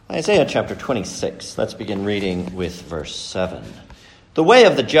Isaiah chapter 26. Let's begin reading with verse 7. The way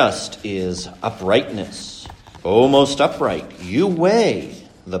of the just is uprightness. O most upright, you weigh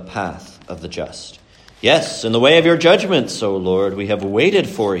the path of the just. Yes, in the way of your judgments, O Lord, we have waited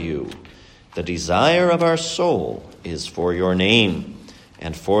for you. The desire of our soul is for your name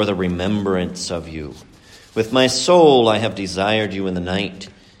and for the remembrance of you. With my soul I have desired you in the night.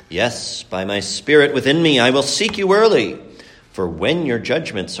 Yes, by my spirit within me I will seek you early. For when your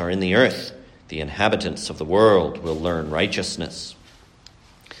judgments are in the earth, the inhabitants of the world will learn righteousness.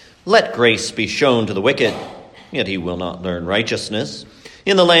 Let grace be shown to the wicked, yet he will not learn righteousness.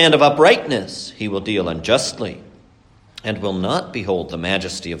 In the land of uprightness he will deal unjustly, and will not behold the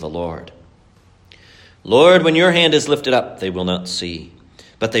majesty of the Lord. Lord, when your hand is lifted up, they will not see.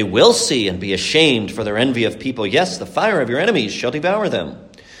 But they will see and be ashamed for their envy of people. Yes, the fire of your enemies shall devour them.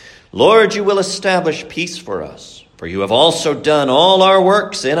 Lord, you will establish peace for us, for you have also done all our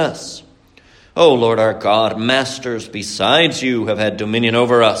works in us. O Lord our God, masters besides you have had dominion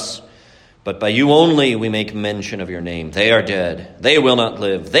over us. But by you only we make mention of your name. They are dead. They will not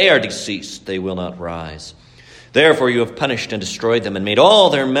live. They are deceased. They will not rise. Therefore you have punished and destroyed them and made all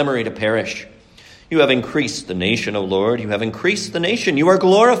their memory to perish. You have increased the nation, O Lord. You have increased the nation. You are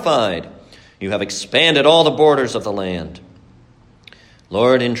glorified. You have expanded all the borders of the land.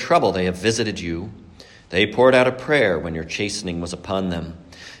 Lord, in trouble they have visited you. They poured out a prayer when your chastening was upon them.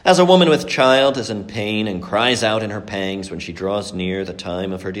 As a woman with child is in pain and cries out in her pangs when she draws near the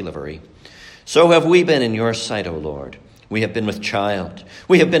time of her delivery, so have we been in your sight, O Lord. We have been with child.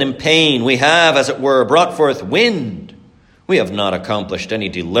 We have been in pain. We have, as it were, brought forth wind. We have not accomplished any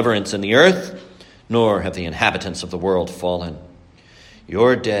deliverance in the earth, nor have the inhabitants of the world fallen.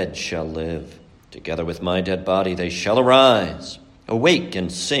 Your dead shall live. Together with my dead body they shall arise. Awake and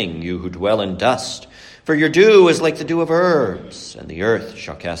sing, you who dwell in dust. For your dew is like the dew of herbs, and the earth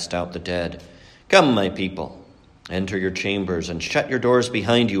shall cast out the dead. Come, my people, enter your chambers and shut your doors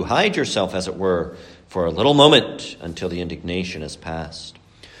behind you. Hide yourself, as it were, for a little moment until the indignation is past.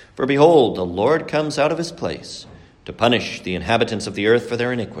 For behold, the Lord comes out of his place to punish the inhabitants of the earth for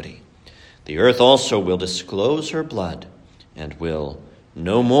their iniquity. The earth also will disclose her blood and will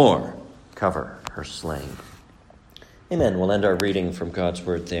no more cover her slain. Amen. We'll end our reading from God's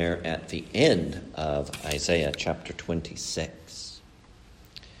word there at the end of Isaiah chapter 26.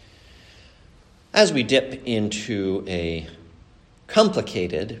 As we dip into a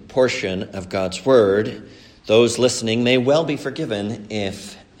complicated portion of God's word, those listening may well be forgiven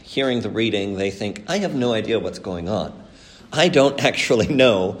if, hearing the reading, they think, I have no idea what's going on. I don't actually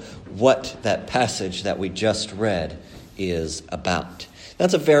know what that passage that we just read is about.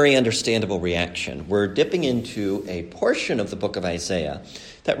 That's a very understandable reaction. We're dipping into a portion of the book of Isaiah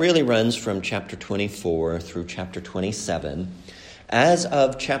that really runs from chapter 24 through chapter 27. As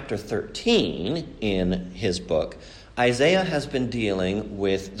of chapter 13 in his book, Isaiah has been dealing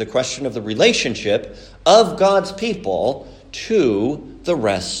with the question of the relationship of God's people to the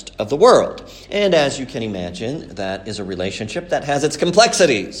rest of the world. And as you can imagine, that is a relationship that has its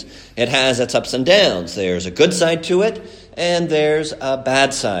complexities. It has its ups and downs. There's a good side to it, and there's a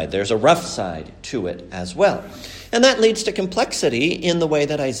bad side. There's a rough side to it as well. And that leads to complexity in the way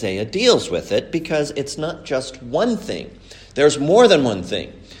that Isaiah deals with it, because it's not just one thing. There's more than one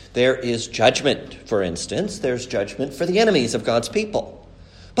thing. There is judgment, for instance. There's judgment for the enemies of God's people.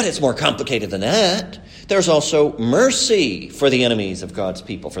 But it's more complicated than that. There's also mercy for the enemies of God's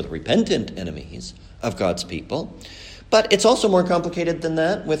people, for the repentant enemies of God's people. But it's also more complicated than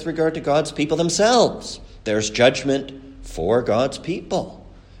that with regard to God's people themselves. There's judgment for God's people.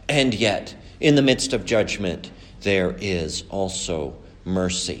 And yet, in the midst of judgment, there is also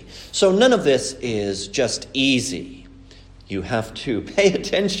mercy. So none of this is just easy. You have to pay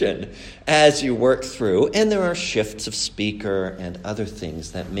attention as you work through, and there are shifts of speaker and other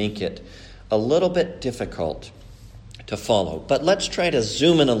things that make it a little bit difficult to follow. But let's try to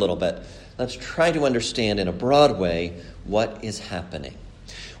zoom in a little bit. Let's try to understand in a broad way what is happening.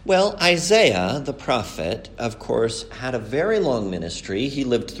 Well, Isaiah, the prophet, of course, had a very long ministry. He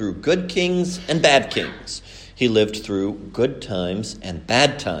lived through good kings and bad kings. He lived through good times and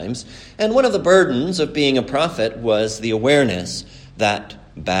bad times. And one of the burdens of being a prophet was the awareness that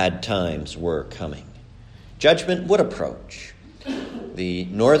bad times were coming. Judgment would approach. The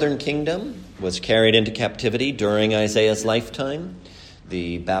northern kingdom was carried into captivity during Isaiah's lifetime.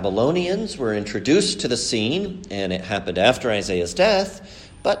 The Babylonians were introduced to the scene, and it happened after Isaiah's death,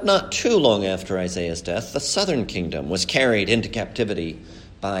 but not too long after Isaiah's death, the southern kingdom was carried into captivity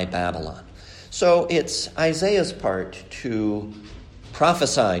by Babylon. So it's Isaiah's part to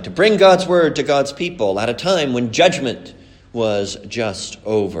prophesy, to bring God's word to God's people at a time when judgment was just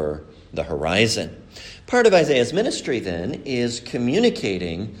over the horizon. Part of Isaiah's ministry, then, is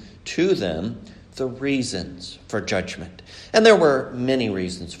communicating to them the reasons for judgment. And there were many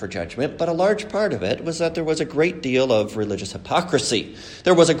reasons for judgment, but a large part of it was that there was a great deal of religious hypocrisy.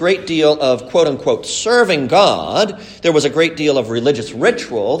 There was a great deal of, quote-unquote, serving God. There was a great deal of religious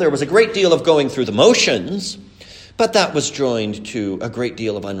ritual. There was a great deal of going through the motions. But that was joined to a great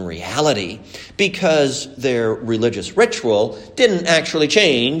deal of unreality because their religious ritual didn't actually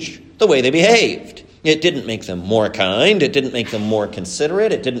change the way they behaved. It didn't make them more kind. It didn't make them more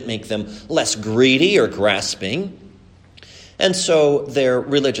considerate. It didn't make them less greedy or grasping. And so their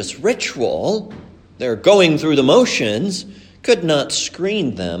religious ritual, their going through the motions, could not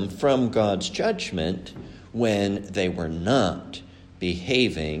screen them from God's judgment when they were not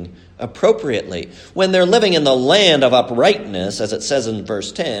behaving appropriately. When they're living in the land of uprightness, as it says in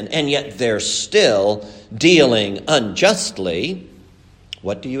verse 10, and yet they're still dealing unjustly,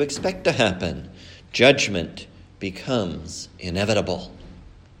 what do you expect to happen? Judgment becomes inevitable.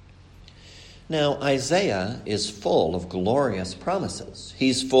 Now, Isaiah is full of glorious promises.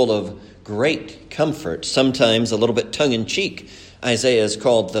 He's full of great comfort, sometimes a little bit tongue-in-cheek. Isaiah is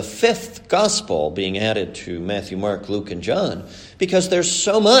called the fifth gospel, being added to Matthew, Mark, Luke, and John, because there's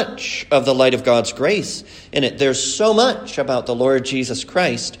so much of the light of God's grace in it. There's so much about the Lord Jesus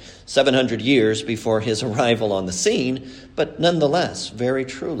Christ 700 years before his arrival on the scene, but nonetheless, very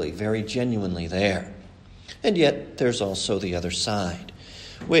truly, very genuinely there. And yet, there's also the other side,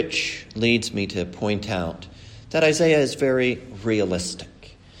 which leads me to point out that Isaiah is very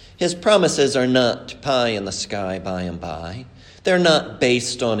realistic. His promises are not pie in the sky by and by. They're not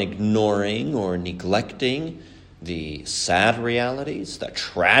based on ignoring or neglecting the sad realities, the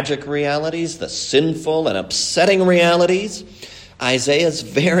tragic realities, the sinful and upsetting realities. Isaiah's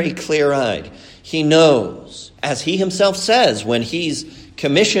very clear-eyed. He knows, as he himself says, when he's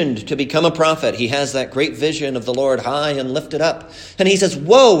commissioned to become a prophet, he has that great vision of the Lord high and lifted up. And he says,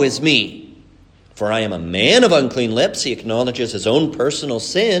 "Woe is me, for I am a man of unclean lips." He acknowledges his own personal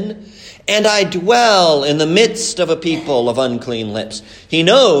sin. "And I dwell in the midst of a people of unclean lips." He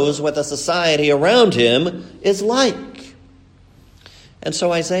knows what the society around him is like. And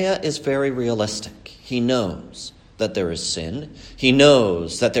so Isaiah is very realistic. He knows that there is sin. He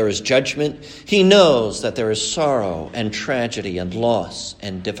knows that there is judgment. He knows that there is sorrow and tragedy and loss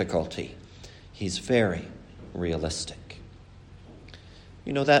and difficulty. He's very realistic.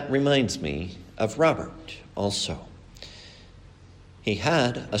 You know, that reminds me of Robert also. He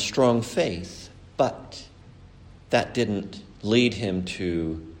had a strong faith, but that didn't lead him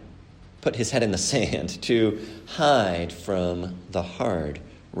to put his head in the sand, to hide from the hard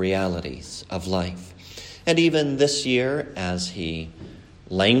realities of life. And even this year, as he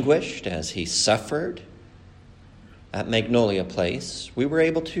languished, as he suffered at Magnolia Place, we were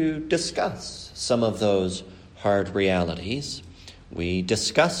able to discuss some of those hard realities. We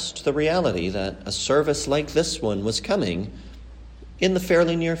discussed the reality that a service like this one was coming in the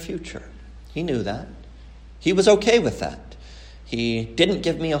fairly near future. He knew that. He was okay with that. He didn't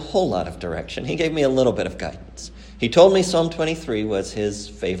give me a whole lot of direction. He gave me a little bit of guidance. He told me Psalm 23 was his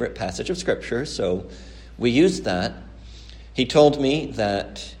favorite passage of Scripture, so we used that. He told me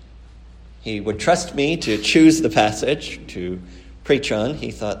that he would trust me to choose the passage to preach on. He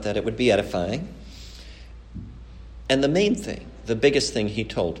thought that it would be edifying. And the main thing, the biggest thing he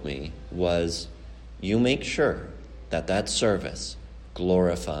told me was, you make sure that that service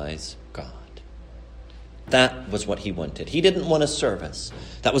glorifies God. That was what he wanted. He didn't want a service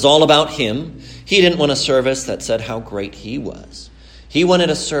that was all about him. He didn't want a service that said how great he was. He wanted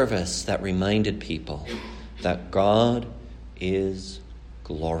a service that reminded people that God is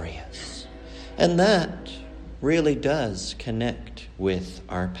glorious. And that really does connect with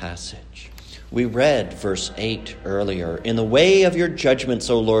our passage. We read verse 8 earlier. "In the way of your judgments,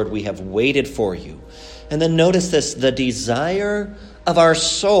 O Lord, we have waited for you." And then notice this, "The desire of our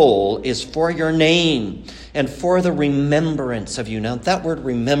soul is for your name and for the remembrance of you." Now, that word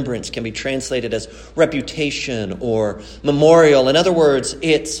remembrance can be translated as reputation or memorial. In other words,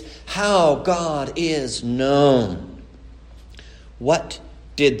 it's how God is known. What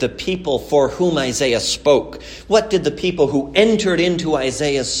did the people for whom Isaiah spoke, what did the people who entered into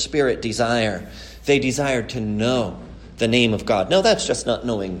Isaiah's spirit desire? They desired to know the name of God. Now, that's just not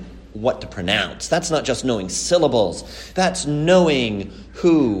knowing what to pronounce. That's not just knowing syllables. That's knowing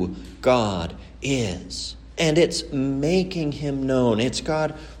who God is. And it's making him known. It's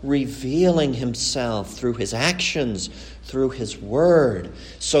God revealing himself through his actions, through his word,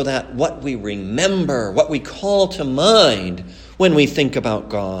 so that what we remember, what we call to mind when we think about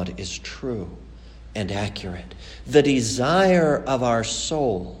God is true and accurate. The desire of our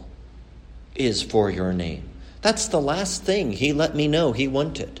soul is for your name. That's the last thing he let me know he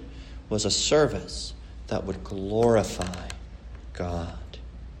wanted, was a service that would glorify God.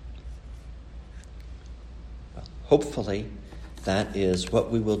 Well, hopefully, that is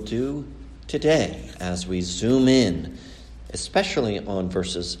what we will do today as we zoom in, especially on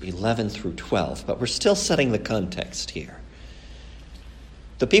verses 11 through 12. But we're still setting the context here.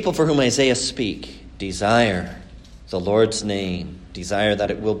 The people for whom Isaiah speaks desire the Lord's name, desire that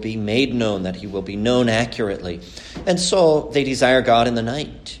it will be made known, that he will be known accurately. And so they desire God in the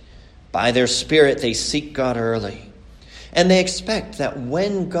night. By their spirit, they seek God early. And they expect that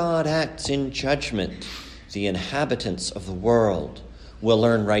when God acts in judgment, the inhabitants of the world will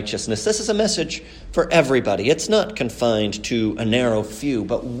learn righteousness. This is a message for everybody. It's not confined to a narrow few.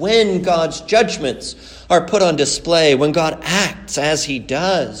 But when God's judgments are put on display, when God acts as he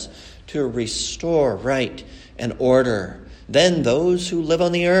does to restore right and order, then those who live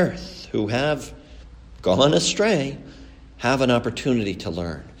on the earth, who have gone astray, have an opportunity to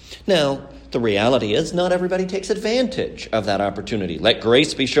learn. Now, the reality is not everybody takes advantage of that opportunity. Let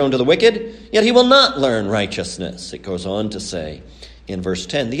grace be shown to the wicked, yet he will not learn righteousness. It goes on to say in verse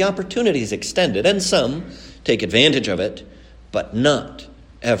 10, the opportunity is extended, and some take advantage of it, but not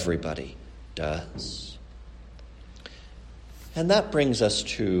everybody does. And that brings us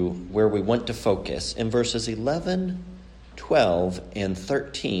to where we want to focus in verses 11, 12, and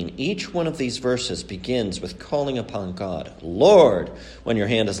 13. Each one of these verses begins with calling upon God. Lord, when your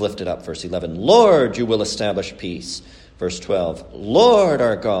hand is lifted up, verse 11. Lord, you will establish peace. Verse 12. Lord,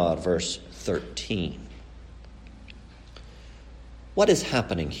 our God, verse 13. What is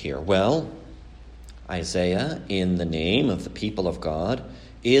happening here? Well, Isaiah, in the name of the people of God,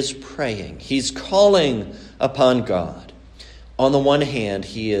 is praying. He's calling upon God. On the one hand,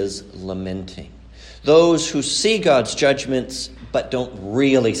 he is lamenting those who see God's judgments but don't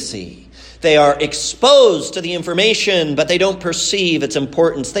really see. They are exposed to the information, but they don't perceive its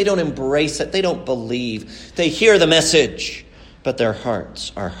importance. They don't embrace it. They don't believe. They hear the message, but their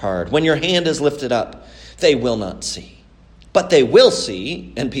hearts are hard. When your hand is lifted up, they will not see. But they will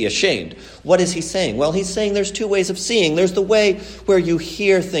see and be ashamed. What is he saying? Well, he's saying there's two ways of seeing. There's the way where you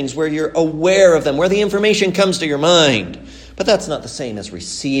hear things, where you're aware of them, where the information comes to your mind. But that's not the same as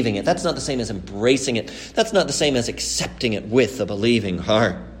receiving it. That's not the same as embracing it. That's not the same as accepting it with a believing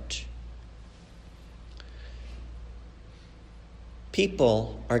heart.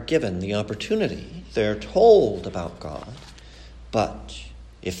 People are given the opportunity. They're told about God. But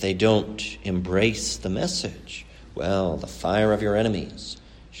if they don't embrace the message, well, the fire of your enemies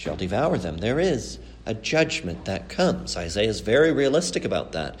shall devour them. There is a judgment that comes. Isaiah is very realistic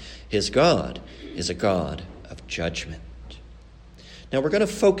about that. His God is a God of judgment. Now we're going to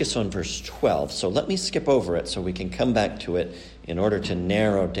focus on verse 12, so let me skip over it so we can come back to it in order to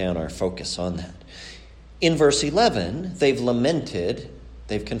narrow down our focus on that. In verse 11, they've lamented,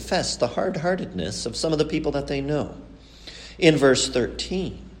 they've confessed the hard-heartedness of some of the people that they know. In verse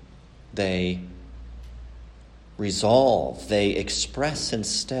 13, they resolve, they express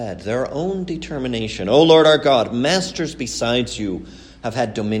instead their own determination. O Lord our God, masters besides you have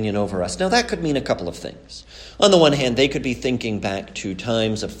had dominion over us. Now that could mean a couple of things. On the one hand, they could be thinking back to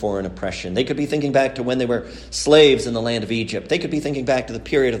times of foreign oppression. They could be thinking back to when they were slaves in the land of Egypt. They could be thinking back to the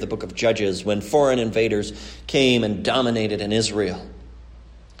period of the book of Judges when foreign invaders came and dominated in Israel.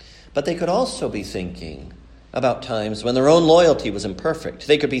 But they could also be thinking about times when their own loyalty was imperfect.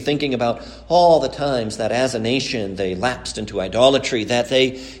 They could be thinking about all the times that as a nation they lapsed into idolatry, that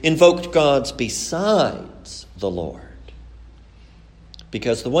they invoked gods besides the Lord.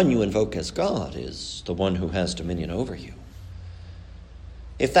 Because the one you invoke as God is the one who has dominion over you.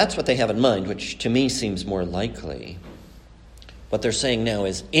 If that's what they have in mind, which to me seems more likely, what they're saying now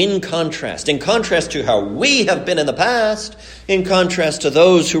is in contrast to how we have been in the past, in contrast to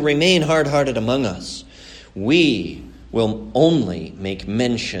those who remain hard-hearted among us, we will only make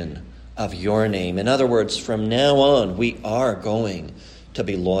mention of your name. In other words, from now on, we are going to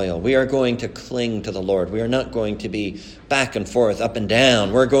be loyal. We are going to cling to the Lord. We are not going to be back and forth, up and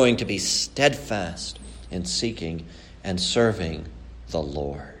down. We're going to be steadfast in seeking and serving the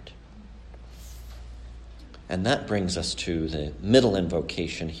Lord. And that brings us to the middle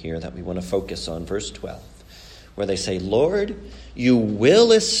invocation here that we want to focus on, verse 12, where they say, Lord, you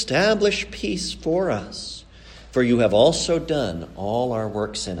will establish peace for us, for you have also done all our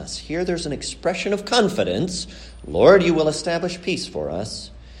works in us. Here there's an expression of confidence. Lord, you will establish peace for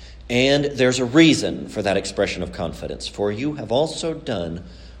us. And there's a reason for that expression of confidence. For you have also done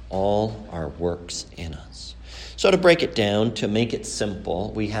all our works in us. So to break it down, to make it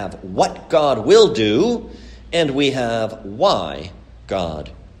simple, we have what God will do And we have why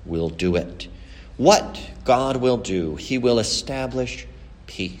God will do it. What God will do, he will establish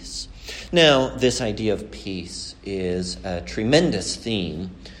peace. Now, this idea of peace is a tremendous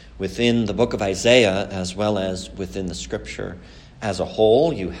theme within the book of Isaiah as well as within the scripture as a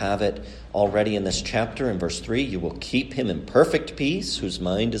whole. You have it already in this chapter in verse 3. You will keep him in perfect peace whose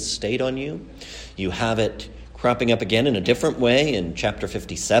mind is stayed on you. You have it cropping up again in a different way in chapter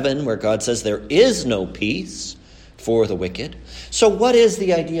 57 where God says there is no peace for the wicked. So what is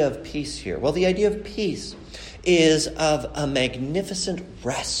the idea of peace here? Well, the idea of peace is of a magnificent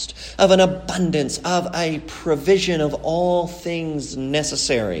rest, of an abundance, of a provision of all things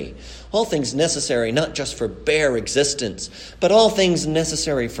necessary. All things necessary not just for bare existence, but all things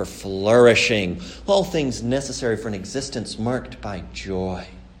necessary for flourishing. All things necessary for an existence marked by joy.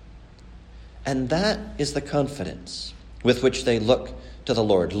 And that is the confidence with which they look to the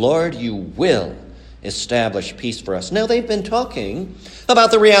Lord. Lord, you will establish peace for us. Now, they've been talking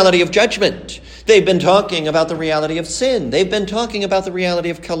about the reality of judgment. They've been talking about the reality of sin. They've been talking about the reality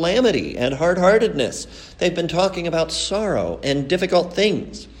of calamity and hard-heartedness. They've been talking about sorrow and difficult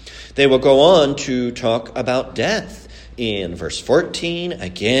things. They will go on to talk about death in verse 14,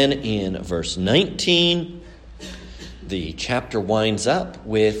 again in verse 19. The chapter winds up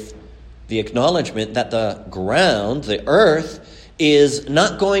with the acknowledgement that the ground, the earth, is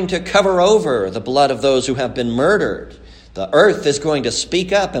not going to cover over the blood of those who have been murdered. The earth is going to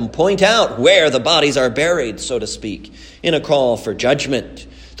speak up and point out where the bodies are buried, so to speak, in a call for judgment.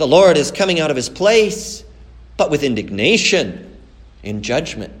 The Lord is coming out of his place, but with indignation, in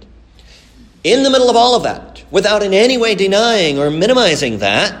judgment. In the middle of all of that, without in any way denying or minimizing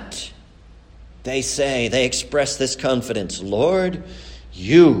that, they express this confidence, Lord,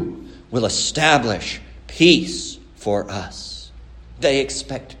 you will establish peace for us. They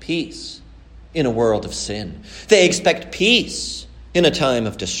expect peace in a world of sin. They expect peace in a time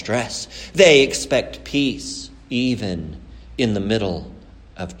of distress. They expect peace even in the middle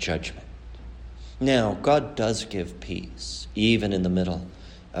of judgment. Now, God does give peace even in the middle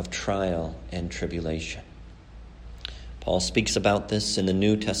of trial and tribulation. Paul speaks about this in the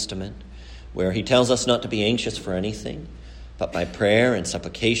New Testament, where he tells us not to be anxious for anything, but by prayer and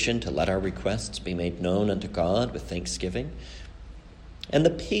supplication to let our requests be made known unto God with thanksgiving. And the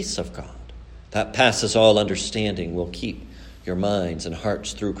peace of God, that passes all understanding, will keep your minds and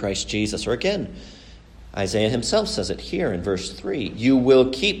hearts through Christ Jesus. Or again, Isaiah himself says it here in verse 3. You will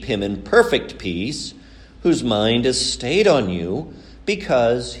keep him in perfect peace, whose mind is stayed on you,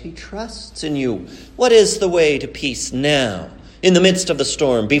 because he trusts in you. What is the way to peace now, in the midst of the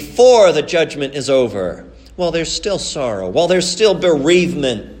storm, before the judgment is over? While there's still sorrow, while there's still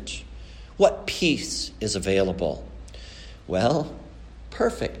bereavement, what peace is available? Well,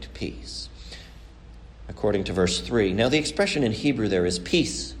 perfect peace, according to verse 3. Now, the expression in Hebrew there is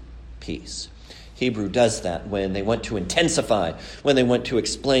peace, peace. Hebrew does that when they want to intensify, when they want to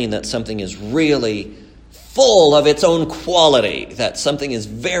explain that something is really full of its own quality, that something is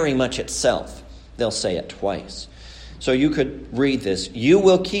very much itself. They'll say it twice. So you could read this, you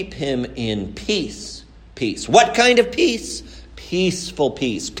will keep him in peace, peace. What kind of peace? Peaceful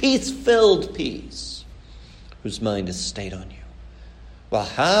peace, peace-filled peace, whose mind is stayed on you. Well,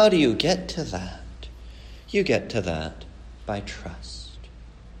 how do you get to that? You get to that by trust,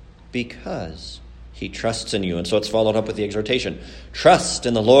 because he trusts in you. And so it's followed up with the exhortation, trust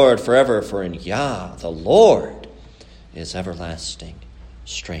in the Lord forever, for in Yah, the Lord, is everlasting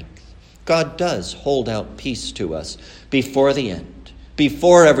strength. God does hold out peace to us before the end,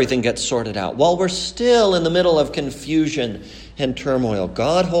 before everything gets sorted out. While we're still in the middle of confusion and turmoil,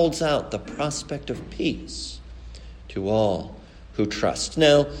 God holds out the prospect of peace to all who trust.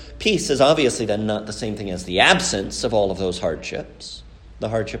 Now, peace is obviously then not the same thing as the absence of all of those hardships. The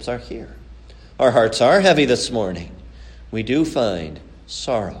hardships are here. Our hearts are heavy this morning. We do find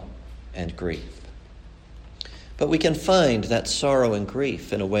sorrow and grief. But we can find that sorrow and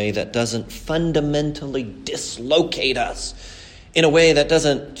grief in a way that doesn't fundamentally dislocate us, in a way that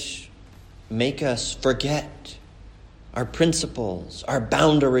doesn't make us forget our principles, our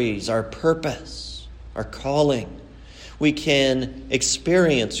boundaries, our purpose, our calling. We can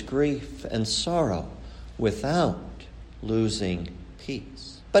experience grief and sorrow without losing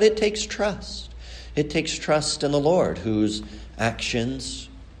peace. But it takes trust. It takes trust in the Lord, whose actions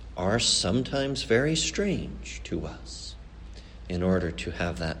are sometimes very strange to us, in order to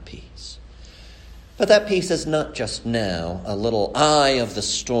have that peace. But that peace is not just now a little eye of the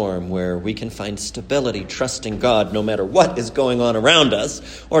storm where we can find stability, trusting God no matter what is going on around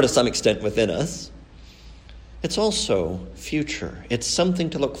us, or to some extent within us. It's also future. It's something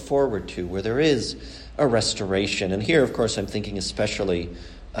to look forward to, where there is a restoration. And here, of course, I'm thinking especially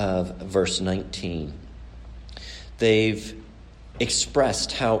of verse 19. They've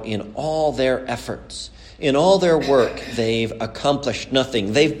expressed how in all their efforts, in all their work, they've accomplished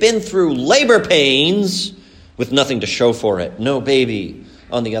nothing. They've been through labor pains with nothing to show for it. No baby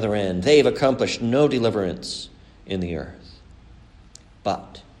on the other end. They've accomplished no deliverance in the earth.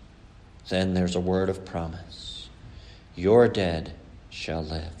 But then there's a word of promise. Your dead shall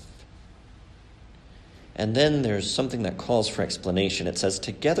live. And then there's something that calls for explanation. It says,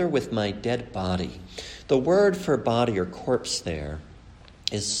 together with my dead body. The word for body or corpse there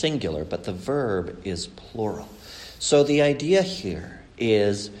is singular, but the verb is plural. So the idea here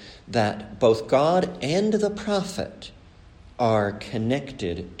is that both God and the prophet are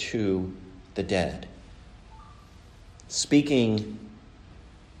connected to the dead. Speaking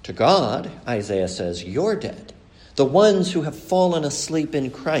to God, Isaiah says, you're dead. The ones who have fallen asleep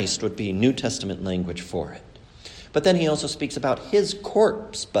in Christ would be New Testament language for it. But then he also speaks about his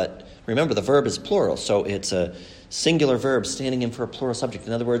corpse. But remember, the verb is plural, so it's a singular verb standing in for a plural subject.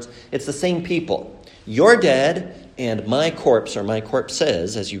 In other words, it's the same people. You're dead, and my corpse, or my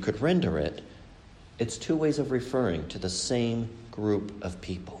corpses, as you could render it, it's two ways of referring to the same group of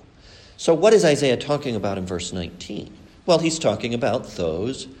people. So what is Isaiah talking about in verse 19? Well, he's talking about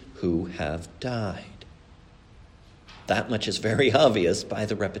those who have died. That much is very obvious by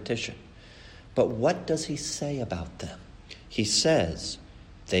the repetition. But what does he say about them? He says,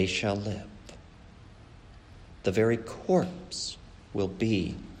 they shall live. The very corpse will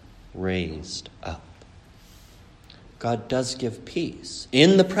be raised up. God does give peace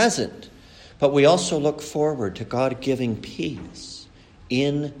in the present, but we also look forward to God giving peace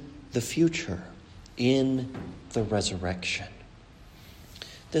in the future, in the resurrection.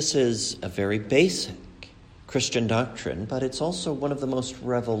 This is a very basic Christian doctrine, but it's also one of the most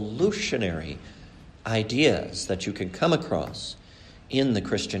revolutionary ideas that you can come across in the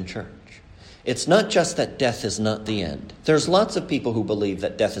Christian church. It's not just that death is not the end. There's lots of people who believe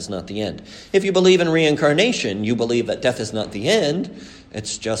that death is not the end. If you believe in reincarnation, you believe that death is not the end.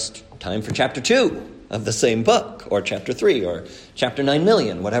 It's just time for chapter 2 of the same book, or chapter 3, or chapter 9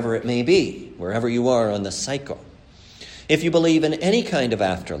 million, whatever it may be, wherever you are on the cycle. If you believe in any kind of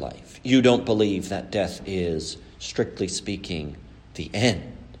afterlife, you don't believe that death is, strictly speaking, the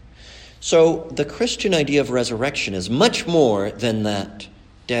end. So the Christian idea of resurrection is much more than that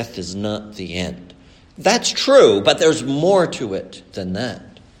death is not the end. That's true, but there's more to it than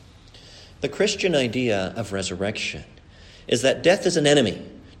that. The Christian idea of resurrection is that death is an enemy.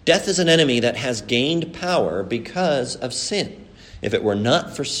 Death is an enemy that has gained power because of sin. If it were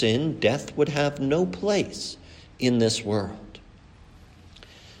not for sin, death would have no place in this world.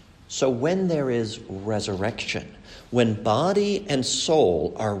 So when there is resurrection, when body and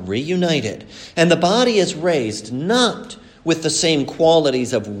soul are reunited, and the body is raised not with the same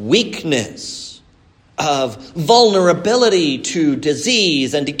qualities of weakness, of vulnerability to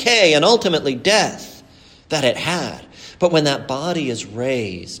disease and decay and ultimately death that it had, but when that body is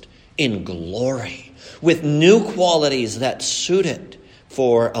raised in glory, with new qualities that suit it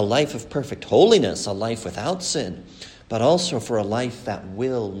for a life of perfect holiness, a life without sin, but also for a life that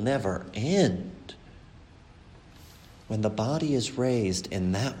will never end. When the body is raised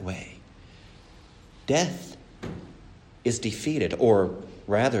in that way, death is defeated, or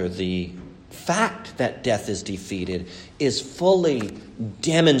rather the fact that death is defeated is fully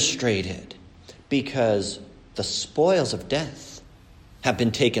demonstrated because the spoils of death have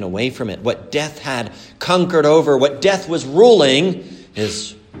been taken away from it. What death had conquered over, what death was ruling,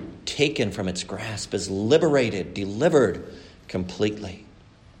 is taken from its grasp, is liberated, delivered completely.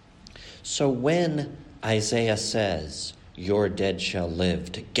 So when Isaiah says, your dead shall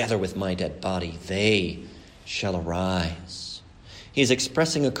live, together with my dead body, they shall arise, he's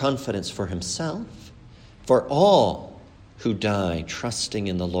expressing a confidence for himself, for all who die trusting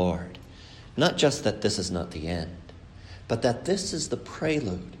in the Lord. Not just that this is not the end, but that this is the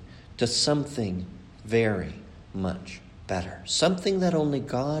prelude to something very much better. Something that only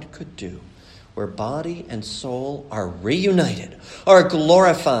God could do, where body and soul are reunited, are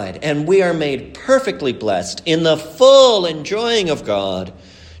glorified, and we are made perfectly blessed in the full enjoying of God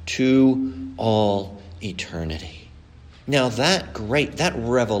to all eternity. Now that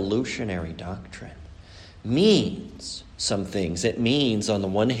revolutionary doctrine means some things. It means, on the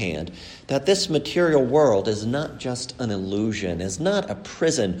one hand, that this material world is not just an illusion, is not a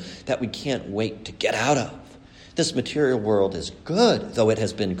prison that we can't wait to get out of. This material world is good, though it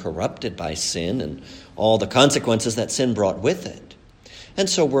has been corrupted by sin and all the consequences that sin brought with it. And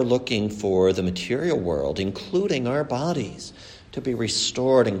so we're looking for the material world, including our bodies, to be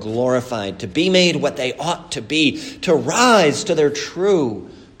restored and glorified, to be made what they ought to be, to rise to their true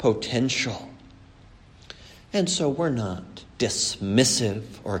potential. And so we're not dismissive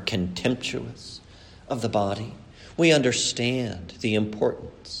or contemptuous of the body. We understand the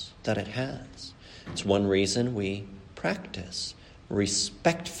importance that it has. It's one reason we practice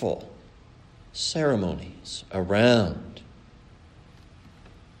respectful ceremonies around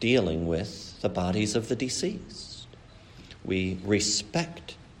dealing with the bodies of the deceased. We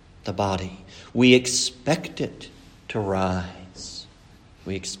respect the body. We expect it to rise.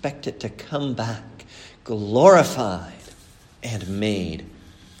 We expect it to come back glorified and made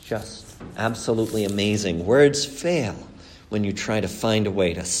just absolutely amazing. Words fail when you try to find a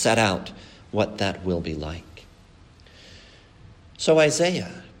way to set out what that will be like. So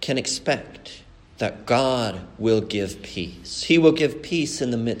Isaiah can expect that God will give peace. He will give peace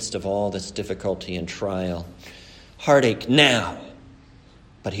in the midst of all this difficulty and trial, heartache now,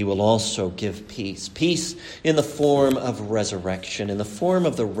 but he will also give peace. Peace in the form of resurrection, in the form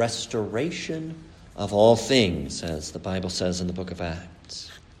of the restoration of all things, as the Bible says in the book of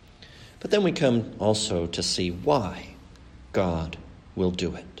Acts. But then we come also to see why God will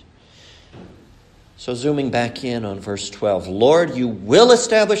do it. So zooming back in on verse 12, Lord, you will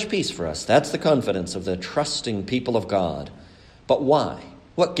establish peace for us. That's the confidence of the trusting people of God. But why?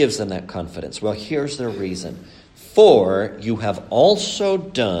 What gives them that confidence? Well, here's their reason. For you have also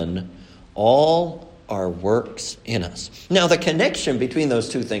done all our works in us. Now, the connection between those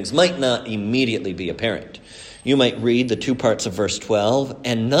two things might not immediately be apparent. You might read the two parts of verse 12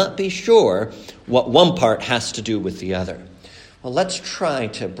 and not be sure what one part has to do with the other. Well, let's try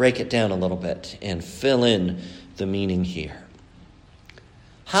to break it down a little bit and fill in the meaning here.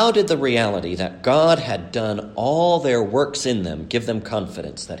 How did the reality that God had done all their works in them give them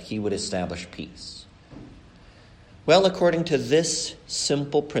confidence that he would establish peace? Well, according to this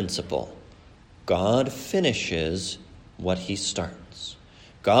simple principle, God finishes what he starts.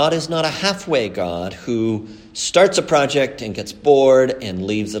 God is not a halfway God who starts a project and gets bored and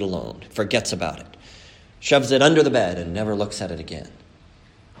leaves it alone, forgets about it, shoves it under the bed and never looks at it again.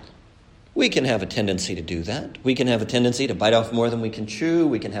 We can have a tendency to do that. We can have a tendency to bite off more than we can chew.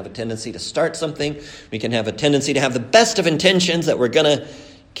 We can have a tendency to start something. We can have a tendency to have the best of intentions that we're going to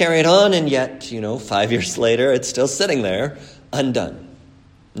carry it on, and yet, 5 years later, it's still sitting there, undone.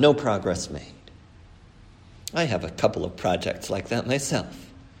 No progress made. I have a couple of projects like that myself.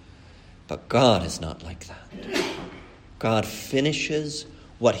 But God is not like that. God finishes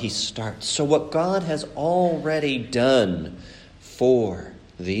what he starts. So what God has already done for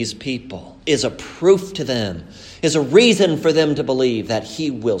these people is a proof to them, is a reason for them to believe that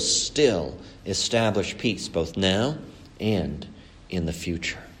he will still establish peace both now and in the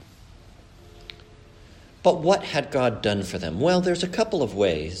future. But what had God done for them? Well, there's a couple of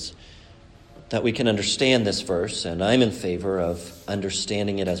ways that we can understand this verse, and I'm in favor of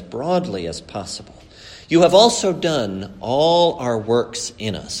understanding it as broadly as possible. You have also done all our works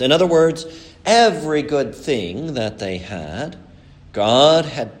in us. In other words, every good thing that they had, God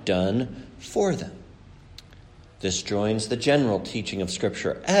had done for them. This joins the general teaching of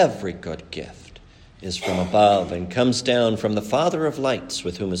Scripture. Every good gift is from above and comes down from the Father of lights,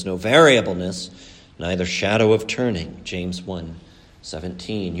 with whom is no variableness, neither shadow of turning. James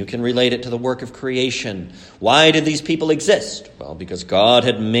 1:17. You can relate it to the work of creation. Why did these people exist? Well, because God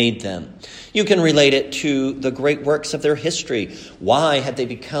had made them. You can relate it to the great works of their history. Why had they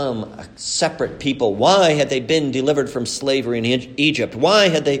become a separate people? Why had they been delivered from slavery in Egypt? Why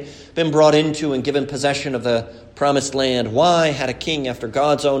had they been brought into and given possession of the promised land? Why had a king after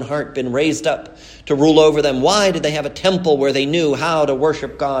God's own heart been raised up to rule over them? Why did they have a temple where they knew how to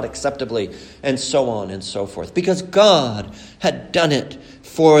worship God acceptably? And so on and so forth. Because God had done it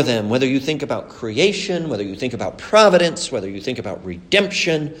for them. Whether you think about creation, whether you think about providence, whether you think about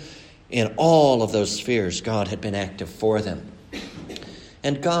redemption, in all of those spheres, God had been active for them.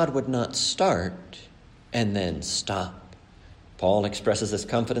 And God would not start and then stop. Paul expresses this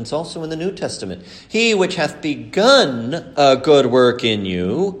confidence also in the New Testament. He which hath begun a good work in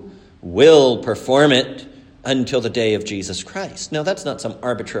you will perform it until the day of Jesus Christ. Now, that's not some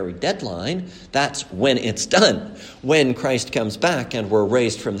arbitrary deadline. That's when it's done. When Christ comes back and we're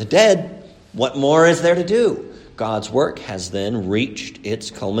raised from the dead, what more is there to do? God's work has then reached its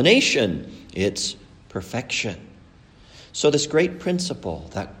culmination, its perfection. So this great principle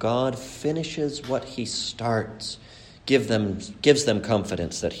that God finishes what he starts gives them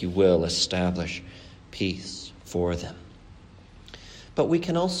confidence that he will establish peace for them. But we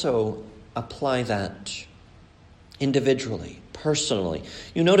can also apply that individually, personally.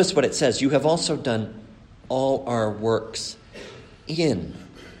 You notice what it says. You have also done all our works in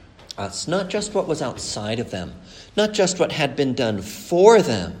us, not just what was outside of them, not just what had been done for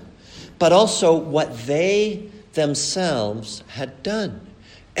them, but also what they themselves had done.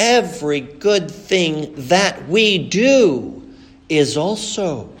 Every good thing that we do is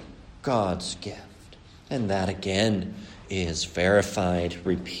also God's gift. And that again is verified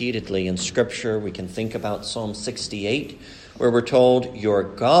repeatedly in Scripture. We can think about Psalm 68, where we're told, your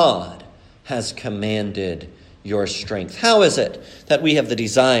God has commanded your strength. How is it that we have the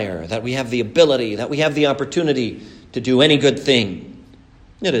desire, that we have the ability, that we have the opportunity to do any good thing?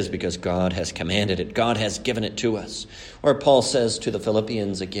 It is because God has commanded it. God has given it to us. Or Paul says to the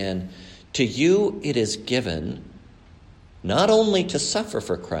Philippians again, to you it is given not only to suffer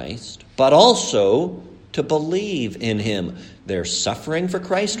for Christ, but also to believe in him. Their suffering for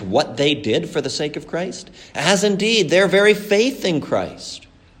Christ, what they did for the sake of Christ, as indeed their very faith in Christ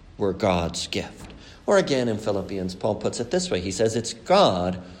were God's gift. Or again in Philippians, Paul puts it this way. He says, it's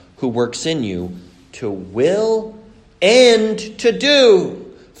God who works in you to will and to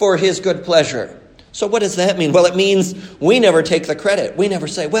do for his good pleasure. So what does that mean? Well, it means we never take the credit. We never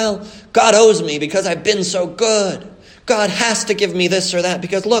say, well, God owes me because I've been so good. God has to give me this or that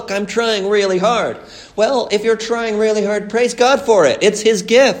because, look, I'm trying really hard. Well, if you're trying really hard, praise God for it. It's his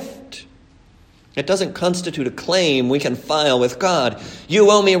gift. It doesn't constitute a claim we can file with God. You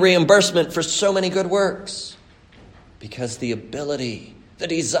owe me reimbursement for so many good works. Because the ability, the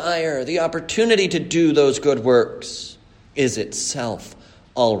desire, the opportunity to do those good works is itself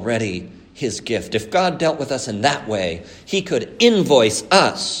already his gift. If God dealt with us in that way, he could invoice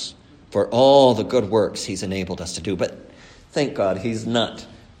us for all the good works he's enabled us to do. But thank God he's not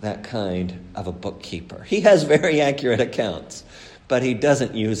that kind of a bookkeeper. He has very accurate accounts, but he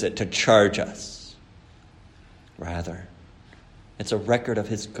doesn't use it to charge us. Rather, it's a record of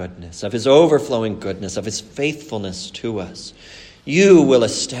his goodness, of his overflowing goodness, of his faithfulness to us. You will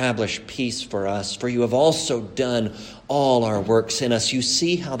establish peace for us, for you have also done all our works in us. You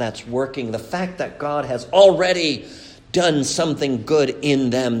see how that's working. The fact that God has already done something good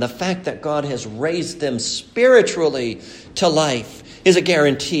in them, the fact that God has raised them spiritually to life, is a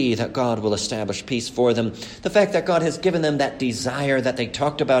guarantee that God will establish peace for them. The fact that God has given them that desire that they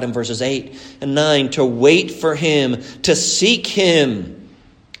talked about in verses 8 and 9, to wait for him, to seek him,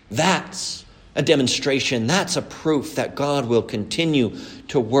 that's a demonstration, that's a proof that God will continue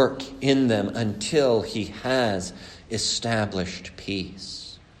to work in them until he has established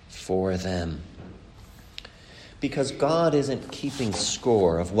peace for them. Because God isn't keeping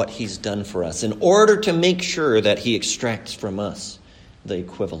score of what he's done for us in order to make sure that he extracts from us the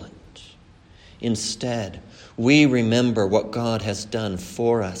equivalent. Instead, we remember what God has done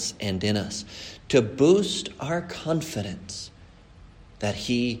for us and in us to boost our confidence that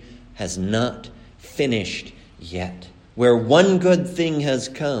he has not finished yet. Where one good thing has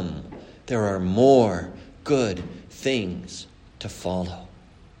come, there are more good things to follow.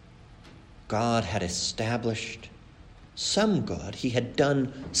 God had established some good. He had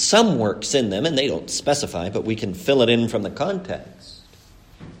done some works in them, and they don't specify, but we can fill it in from the context.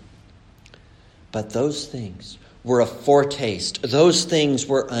 But those things were a foretaste. Those things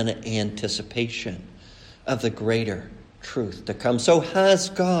were an anticipation of the greater truth to come. So has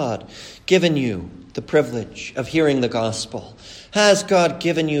God given you the privilege of hearing the gospel? Has God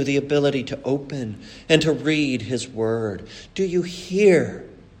given you the ability to open and to read his word? Do you hear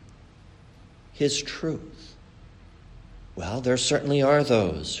his truth? Well, there certainly are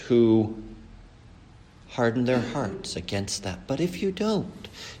those who harden their hearts against that. But if you don't,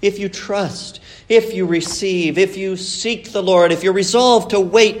 if you trust, if you receive, if you seek the Lord, if you're resolved to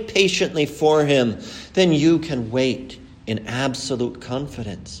wait patiently for him, then you can wait in absolute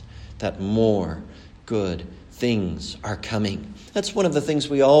confidence that more good things are coming. That's one of the things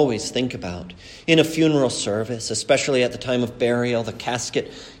we always think about in a funeral service, especially at the time of burial. The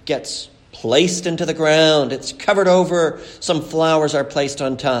casket gets placed into the ground. It's covered over. Some flowers are placed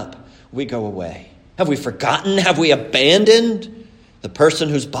on top. We go away. Have we forgotten? Have we abandoned the person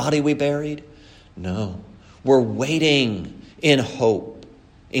whose body we buried? No. We're waiting in hope,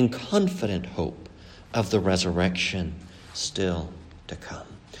 in confident hope of the resurrection still to come.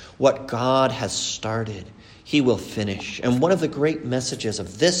 What God has started, he will finish. And one of the great messages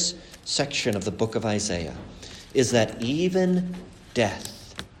of this section of the book of Isaiah is that even death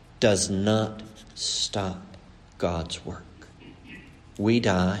does not stop God's work. We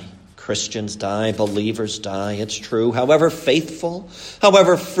die. Christians die, believers die, it's true. However faithful,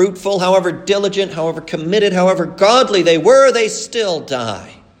 however fruitful, however diligent, however committed, however godly they were, they still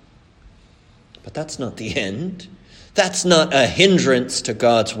die. But that's not the end. That's not a hindrance to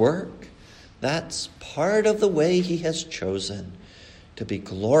God's work. That's part of the way he has chosen to be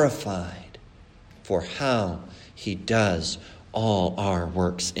glorified for how he does all our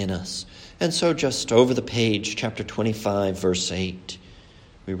works in us. And so just over the page, chapter 25, verse 8,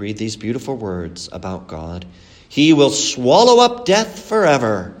 we read these beautiful words about God. He will swallow up death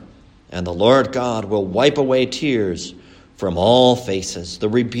forever, and the Lord God will wipe away tears from all faces. The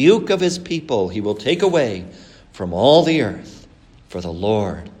rebuke of his people he will take away from all the earth, for the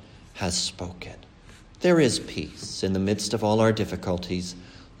Lord has spoken. There is peace in the midst of all our difficulties,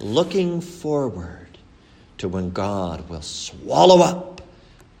 looking forward to when God will swallow up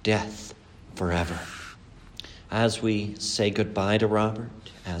death forever. As we say goodbye to Robert,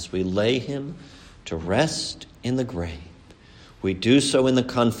 as we lay him to rest in the grave, we do so in the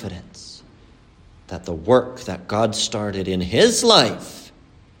confidence that the work that God started in his life,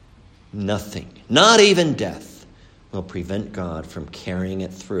 nothing, not even death, will prevent God from carrying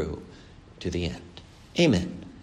it through to the end. Amen.